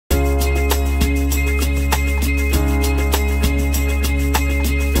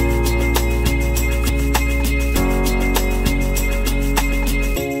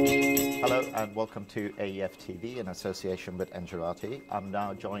to AEF TV in association with Engerati. I'm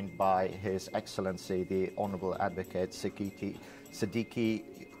now joined by His Excellency, the Honourable Advocate Sadique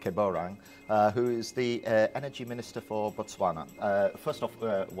Kebonang, who is the Energy Minister for Botswana. First off,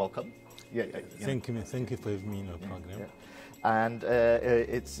 welcome. Thank you for having me in your program. Yeah. And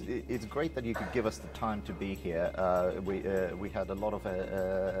it's great that you could give us the time to be here. We had a lot of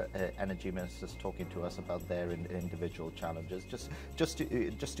energy ministers talking to us about their individual challenges. Just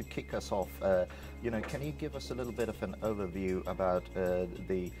to kick us off, can you give us a little bit of an overview about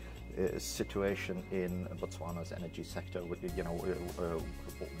the situation in Botswana's energy sector?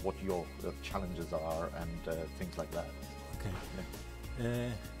 What your challenges are and things like that. Okay. Yeah.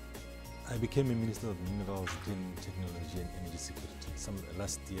 I became a Minister of Minerals, Green Technology and Energy Security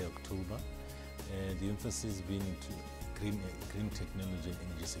last year, October. The emphasis being to green technology and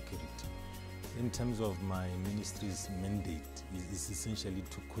energy security. In terms of my ministry's mandate, is essentially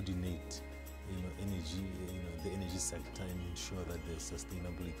to coordinate, energy, the energy sector and ensure that there's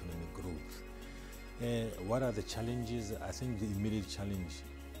sustainable economic growth. What are the challenges? I think the immediate challenge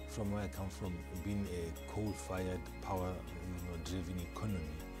from where I come from, being a coal-fired, power-driven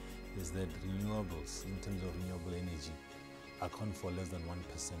economy, is that renewables, in terms of renewable energy, account for less than 1%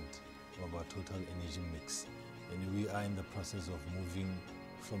 of our total energy mix. And we are in the process of moving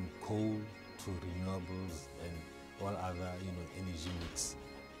from coal to renewables and all other, energy mix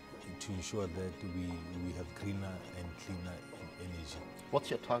to ensure that we have greener and cleaner energy. What's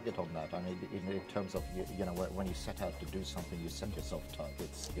your target on that? I mean, in terms of, when you set out to do something, you set yourself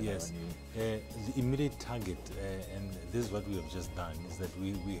targets. Yes. The immediate target, and this is what we have just done, is that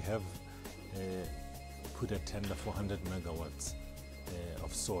we have put a tender for 100 megawatts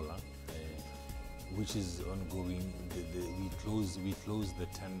of solar, which is ongoing. We closed the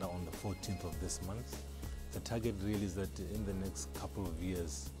tender on the 14th of this month. The target really is that in the next couple of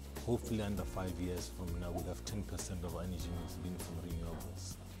years, hopefully under 5 years from now, we'll have 10% of our energy mix being from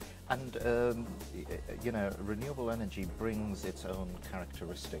renewables. And, renewable energy brings its own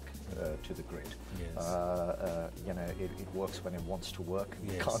characteristic to the grid. Yes. It works when it wants to work.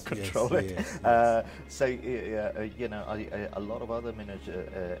 Yes, You can't control it. Yes. So, a lot of other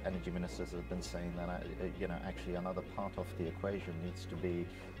energy ministers have been saying that, actually another part of the equation needs to be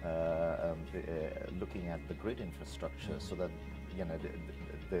looking at the grid infrastructure so that,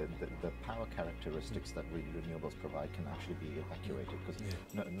 the power characteristics that renewables provide can actually be evacuated, because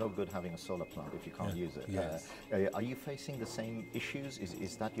no good having a solar plant if you can't use it. Yes. Are you facing the same issues?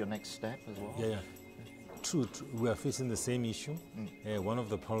 Is that your next step as well? Yeah. True. We are facing the same issue. One of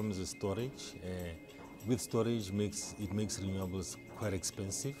the problems is storage. With storage, it makes renewables quite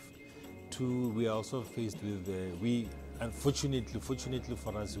expensive. Two, we are also faced with, unfortunately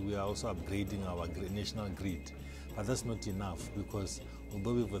for us, we are also upgrading our national grid. But that's not enough, because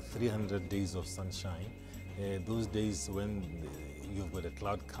although we've got 300 days of sunshine, those days when you've got a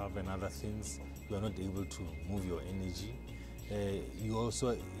cloud cover and other things, you are not able to move your energy. You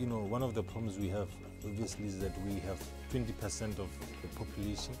also, one of the problems we have, obviously, is that we have 20% of the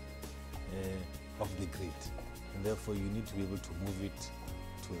population of the grid. And therefore, you need to be able to move it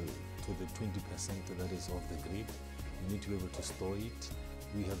to the 20% that is off the grid. You need to be able to store it.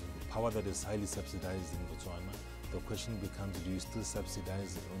 We have power that is highly subsidized in Botswana. The question becomes, do you still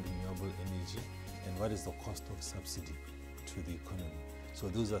subsidize on renewable energy? And what is the cost of subsidy to the economy? So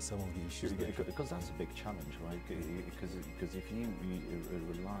those are some of the issues. Because that's a big challenge, right? Because if you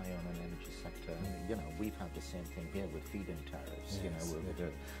rely on an energy sector, we've had the same thing here with feed-in tariffs. Yes,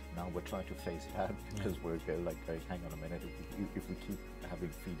 now we're trying to phase it out because we're like, hang on a minute, if we keep having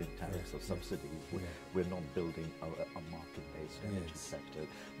feed-in tariffs or subsidies, we're not building a market-based energy sector.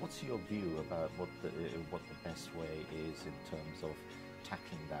 What's your view about what the best way is in terms of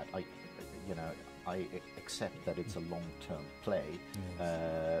tackling that? I accept that it's a long-term play,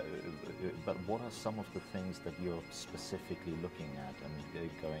 but what are some of the things that you're specifically looking at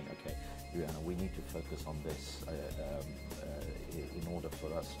and going, okay, we need to focus on this in order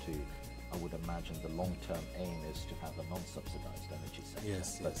for us to, I would imagine the long-term aim is to have a non-subsidized energy sector.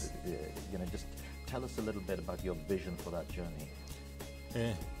 Yes. Just tell us a little bit about your vision for that journey.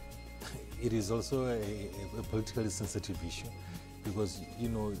 It is also a politically sensitive issue, because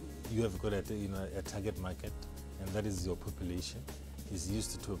you have got a target market, and that is your population is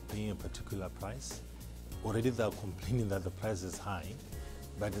used to paying a particular price. Already they are complaining that the price is high,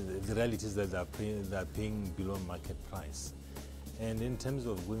 but the reality is that they are paying below market price. And in terms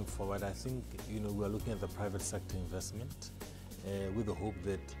of going forward, I think we are looking at the private sector investment with the hope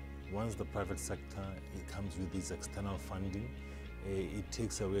that once the private sector comes with this external funding, it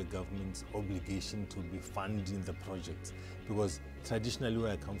takes away government's obligation to be funding the projects, because traditionally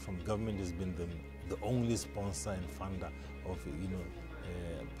where I come from, government has been the only sponsor and funder of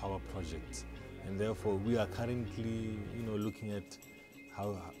power projects, and therefore we are currently looking at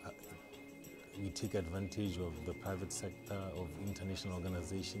how we take advantage of the private sector, of international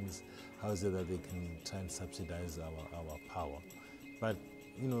organizations. How is it that they can try and subsidize our power? But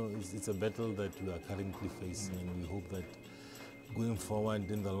it's a battle that we are currently facing, and we hope that going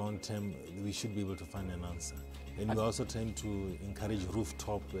forward in the long term we should be able to find an answer. And we're also trying to encourage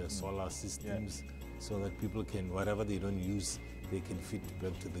rooftop solar systems, so that people can, whatever they don't use, they can feed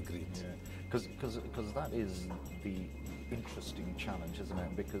back to the grid. Because that is the interesting challenge, isn't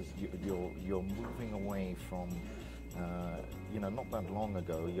it? Because you're moving away from, not that long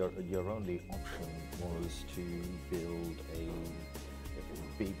ago, your only option was to build a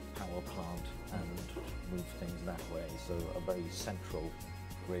big power plant and move things that way, so a very central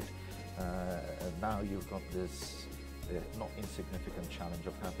grid. Now you've got this not insignificant challenge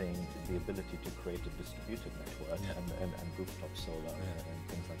of having the ability to create a distributed network and rooftop solar and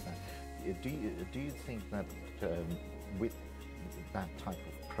things like that. Do you think that with that type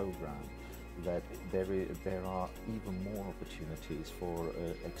of program that there are even more opportunities for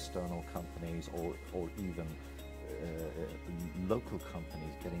external companies or even local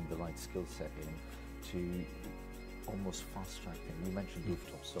companies getting the right skill set in to almost fast track things? You mentioned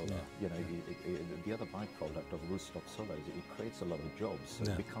rooftop solar. The other byproduct of rooftop solar is it creates a lot of jobs.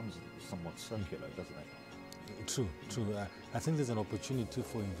 So it becomes somewhat circular, doesn't it? True. I think there's an opportunity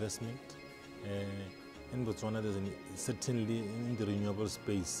for investment. In Botswana, certainly in the renewable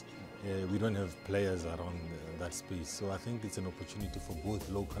space, we don't have players around that space. So I think it's an opportunity for both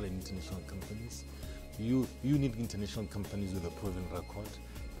local and international companies. You need international companies with a proven record,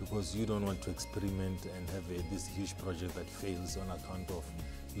 because you don't want to experiment and have this huge project that fails on account of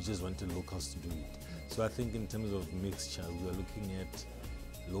you just wanted locals to do it. So I think in terms of mixture, we are looking at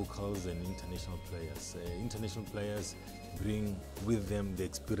locals and international players. International players bring with them the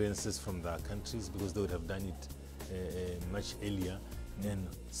experiences from their countries, because they would have done it much earlier, and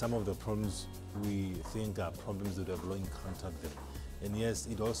some of the problems we think are problems that have long encountered them. And yes,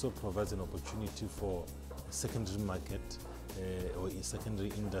 it also provides an opportunity for a secondary market or a secondary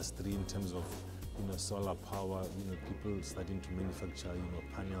industry in terms of solar power, people starting to manufacture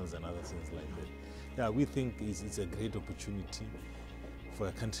panels and other things like that. Yeah, we think it's a great opportunity for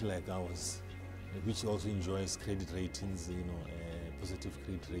a country like ours, which also enjoys credit ratings, positive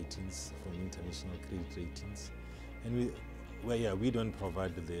credit ratings from international credit ratings. And we don't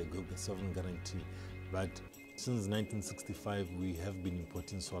provide the sovereign guarantee, but since 1965 we have been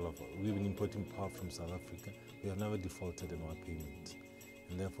importing solar. We've been importing power from South Africa. We have never defaulted on our payment,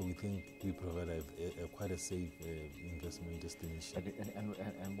 and therefore we think we provide quite a safe investment destination.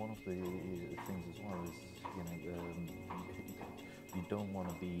 And one of the things as well is, you don't want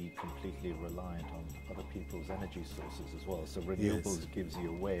to be completely reliant on other people's energy sources as well. So renewables gives you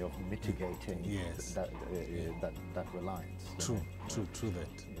a way of mitigating that reliance. True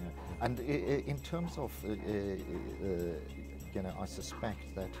that. Yeah. And in terms of, I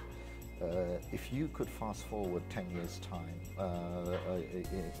suspect that if you could fast forward 10 years' time,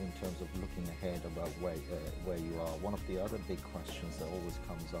 in terms of looking ahead about where you are, one of the other big questions that always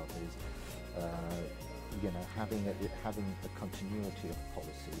comes up is, having a continuity of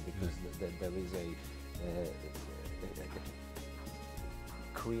policy, because there is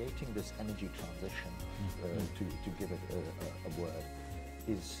creating this energy transition, to give it a word,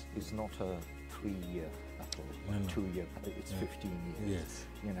 is not a 3-year battle, 2-year. It's 15 years. Yes.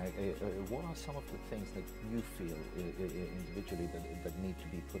 What are some of the things that you feel individually that need to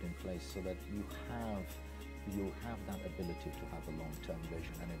be put in place so that you'll have that ability to have a long-term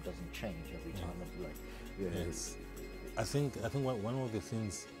vision and it doesn't change every time? Yes. I think one of the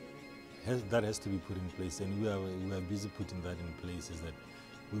things that has to be put in place, and we are busy putting that in place, is that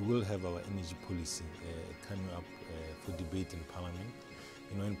we will have our energy policy coming up for debate in Parliament.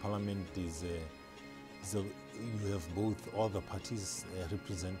 In Parliament you have both all the parties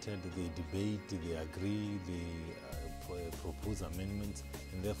represented. They debate, they agree, they propose amendments,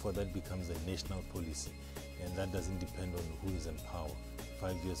 and therefore that becomes a national policy, and that doesn't depend on who is in power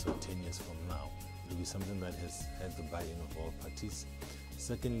 5 years or 10 years from now. It will be something that has had the buy-in of all parties.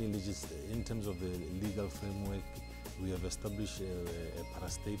 Secondly, in terms of the legal framework, we have established a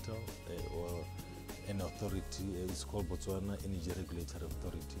parastatal or an authority. It's called Botswana Energy Regulatory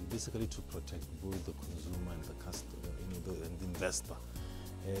Authority, basically to protect both the consumer and the customer, and the investor,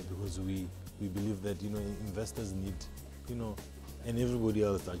 because we believe that investors need, and everybody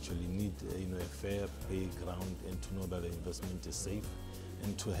else actually need a fair play ground, and to know that the investment is safe,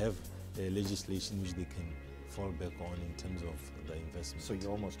 and to have legislation which they can fall back on in terms of the investment. So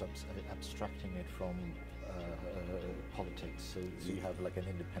you're almost abstracting it from politics, so you have like an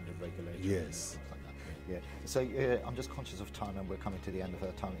independent regulator. Yes. And like that. Yeah. So I'm just conscious of time, and we're coming to the end of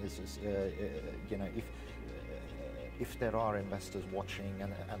our time. You know, if there are investors watching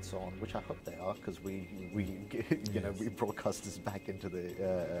and so on, which I hope they are, because we you know, we broadcast this back into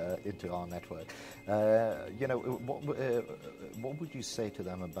the into our network. You know, what would you say to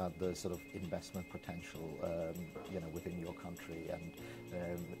them about the sort of investment potential, you know, within your country, and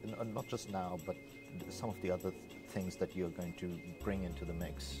not just now, but some of the other things that you're going to bring into the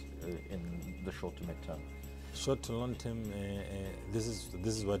mix in the short to mid-term? Short to long term, this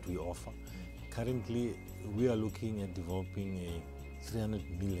is what we offer. Currently, we are looking at developing a 300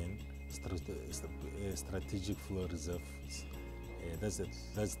 million strategic fuel reserves.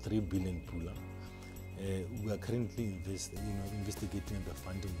 That's 3 billion pula. We are currently investigating the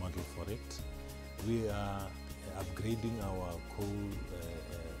funding model for it. We are upgrading our coal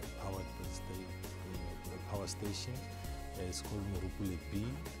power station. It's called Morupule B.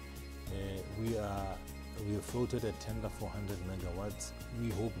 We have floated a tender for 100 megawatts. We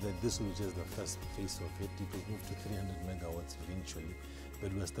hope that this will be just the first phase of it. It will move to 300 megawatts eventually.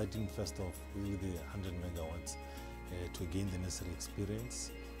 But we are starting first off with the 100 megawatts to gain the necessary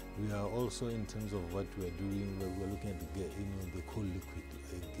experience. We are also, in terms of what we are doing, we are looking at the coal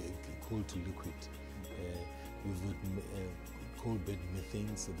to liquid. We've got coal bed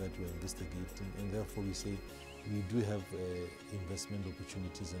methanes that we are investigating, and therefore we say we do have investment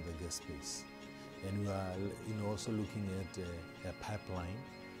opportunities in the gas space. And we are also looking at a pipeline,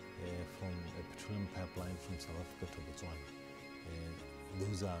 from a petroleum pipeline from South Africa to Botswana.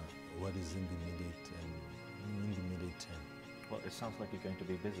 Those are what is in the immediate term. Well, it sounds like you're going to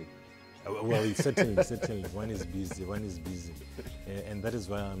be busy. Well, certainly, one is busy, and that is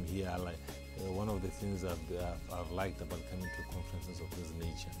why I'm here. One of the things I've liked about coming to conferences of this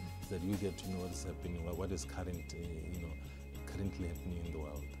nature is that you get to know what is happening, what is currently happening in the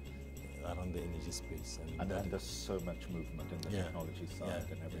world around the energy space. And there's so much movement in the technology side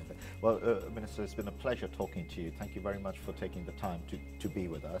and everything. Well, Minister, it's been a pleasure talking to you. Thank you very much for taking the time to be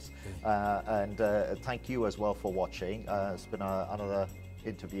with us. And thank you as well for watching. It's been another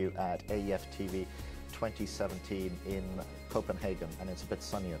interview at AEF TV 2017 in Copenhagen, and it's a bit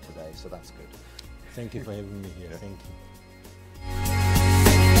sunnier today, so that's good. Thank you for having me here. Thank you.